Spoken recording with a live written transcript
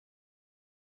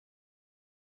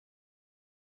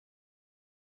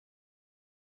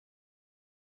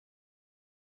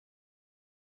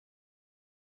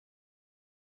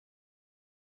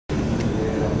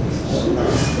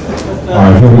All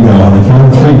right, here we go. On the count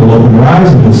of three, you'll open your eyes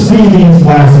and you'll see these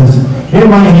glasses in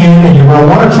my hand, and you're going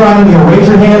to want to try them. You're going to raise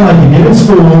your hand like you did in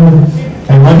school,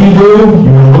 and when you do,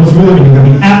 you're going to look through them and you're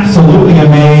going to be absolutely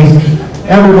amazed.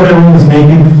 Everybody is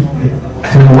naked.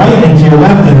 To the right and to your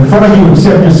left and in front of you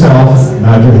except yourself.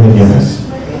 Nod your head yes.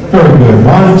 Very good.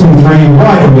 1, 2, 3,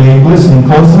 wide awake, listening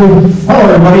closely.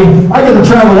 Hello everybody. I get to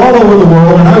travel all over the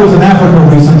world, and I was in Africa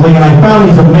recently and I found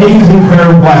these amazing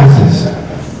pair of glasses.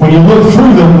 When you look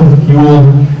through them, you will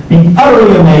be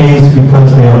utterly amazed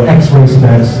because they are X-ray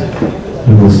specs.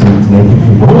 You will see naked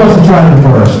people. Who wants to try them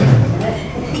first?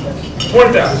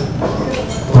 20,000.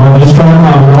 Well, just try them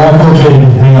out. We're all forbidden.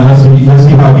 Hang on, let's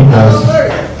see how he does.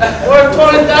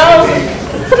 20,000.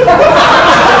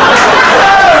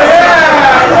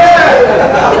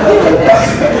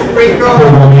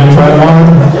 Come on, man, try one.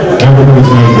 Everybody's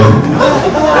naked.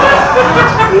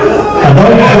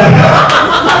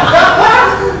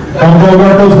 Don't go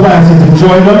wear those glasses.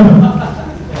 Enjoy them.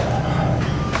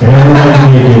 Everybody's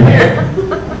naked.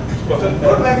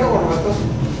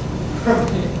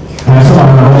 That's all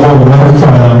right. We'll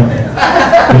try them.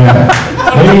 Yeah.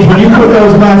 Ladies, when you put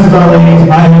those glasses on, ladies,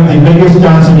 I am the biggest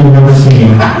Johnson you've ever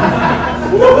seen.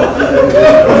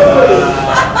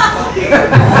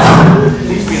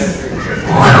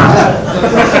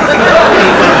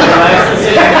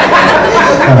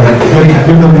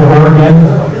 Give them to her again.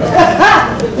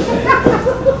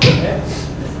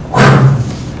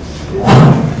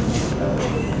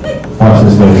 Watch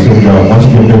this, ladies. Here we go. Watch it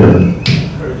get bigger.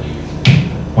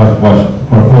 Watch.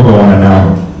 We'll go on it now.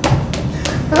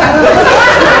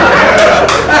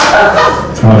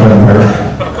 Not going to hurt.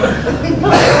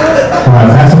 All right,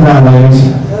 pass them down, ladies.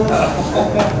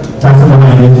 Pass them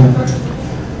behind you.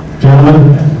 Gentlemen,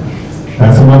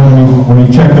 pass them up when you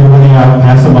check everything out.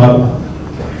 Pass them up.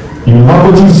 You love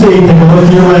what you see. Take a look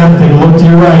to your left. Take a look to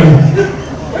your right.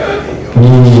 What do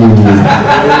you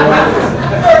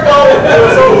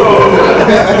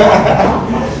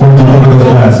think of those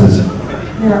glasses?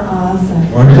 They're awesome.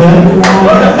 Aren't they?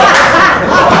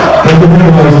 What do you think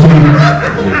of those two?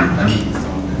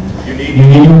 You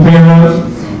need a pair of those?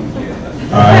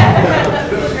 Alright.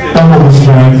 Double the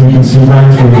strength. You can see right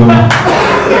through them.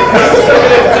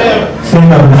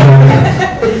 Stand up and stand.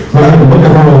 Look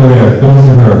at her over there. Go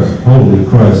to her. Holy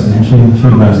Christ. Isn't she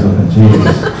messed up?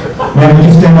 Jesus. Man, would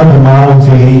you stand up and model and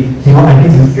say, go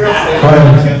ahead.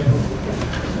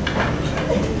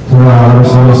 Turn around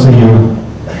so I'll see you.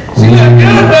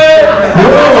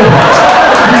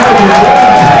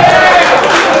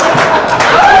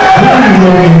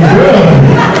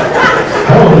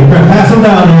 Holy crap. Pass them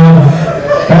down now.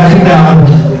 Pass them down.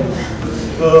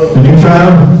 Did you try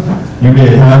them? You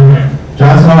did, huh?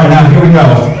 Johnson, all right, now here we go.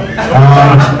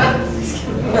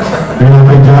 You're not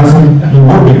Big Johnson? You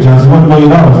were Big Johnson. $1 million,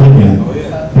 didn't you?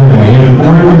 Yeah.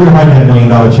 Where did you hide that $1 million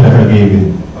check I gave you?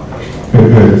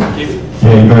 Good.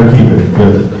 Yeah, you better keep it.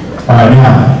 Good. All right,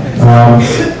 now,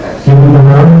 give it to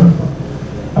her.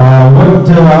 I'm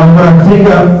going to take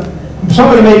a,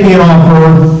 somebody make me an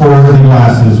offer for the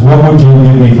glasses. What would you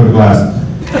give me for the glasses?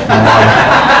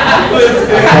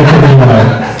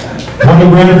 20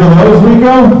 grand for those,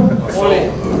 Rico?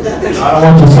 I don't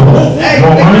want you so much. You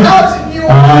want money?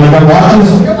 You got watches?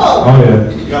 Oh, yeah.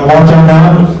 You got a watch on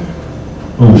now?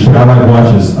 Oh, shit, I like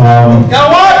watches. Got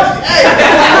a watch? Hey!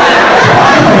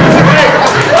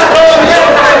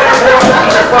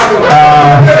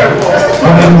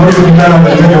 What do you got?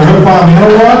 You got your Rip Van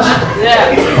Winkle watch?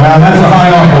 Yeah. That's a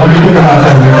high offer. What do you think about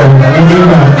that? What do you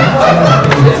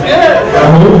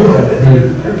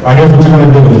think? I guess what you're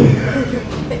going to do.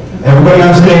 Everybody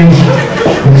on stage,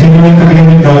 continuing to be in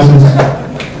hypnosis.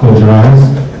 Close your eyes.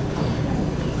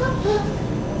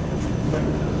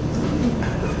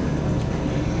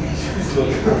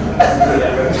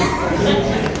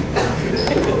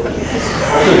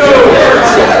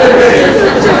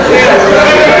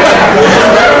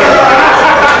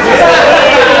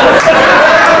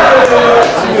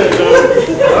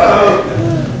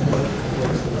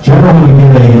 Generally, we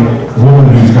get a woman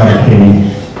who's got a kitty.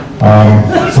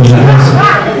 So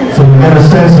you get a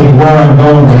sense of where I'm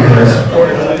going with this. What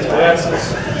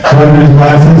are these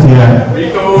glasses? Yeah. Hey,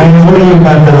 what do you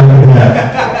got that I'm looking at?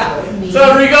 So,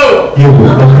 Rico! You,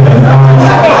 okay.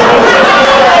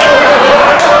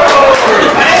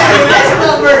 That's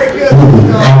not very good.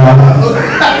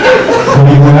 What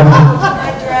do you have? My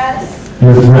dress.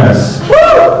 Your dress.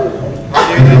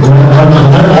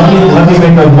 Let me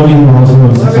make a movie.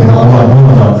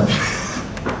 Hold on.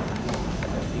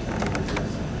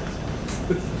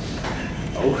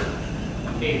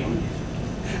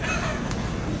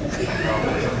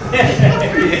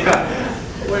 Yeah.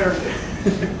 Where?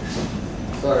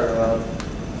 Sorry, Rob.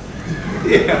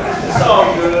 It's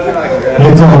all good.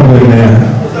 It's all good, man.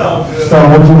 So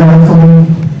what you got for me?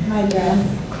 My dress.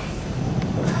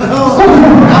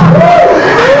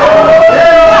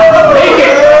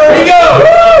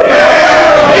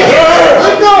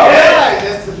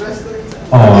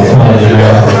 Oh, I'm telling you,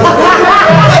 man.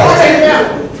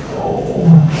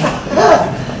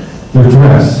 Your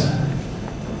dress.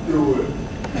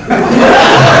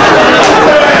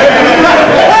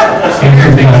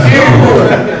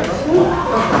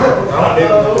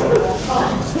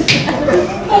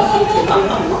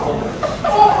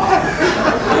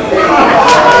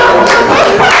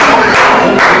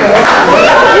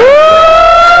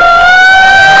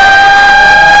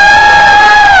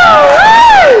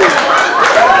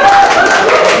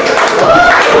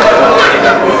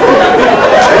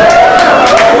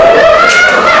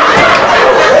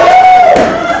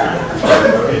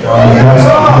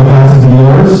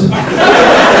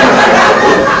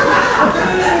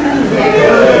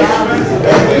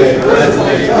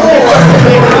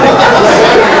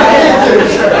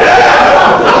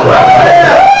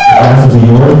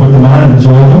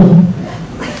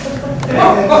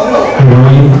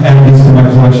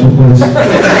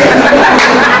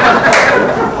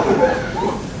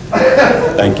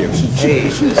 Thank you. Hey,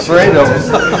 afraid of it.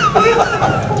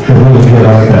 Really good,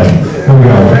 okay. Here we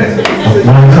go.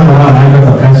 When I come around, I got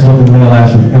the best looking male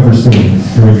ass you've ever seen.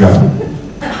 Here we go.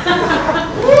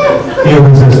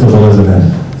 Irresistible, isn't it?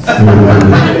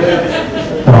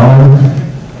 Dog.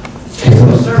 Take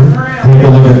a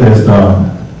look at this dog.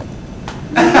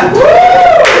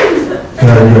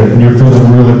 Very good. And you're feeling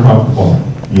really comfortable.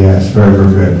 Yes, very,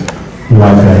 very good. You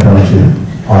like that, don't you?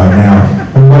 All right, now,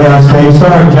 what else? Say,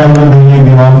 sorry, gentlemen, they gave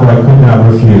me an offer I could not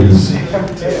refuse.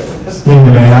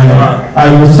 Anyway,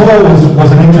 your soul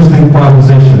was an interesting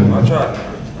proposition. I tried.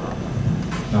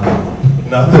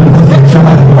 Nothing.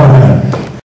 All right.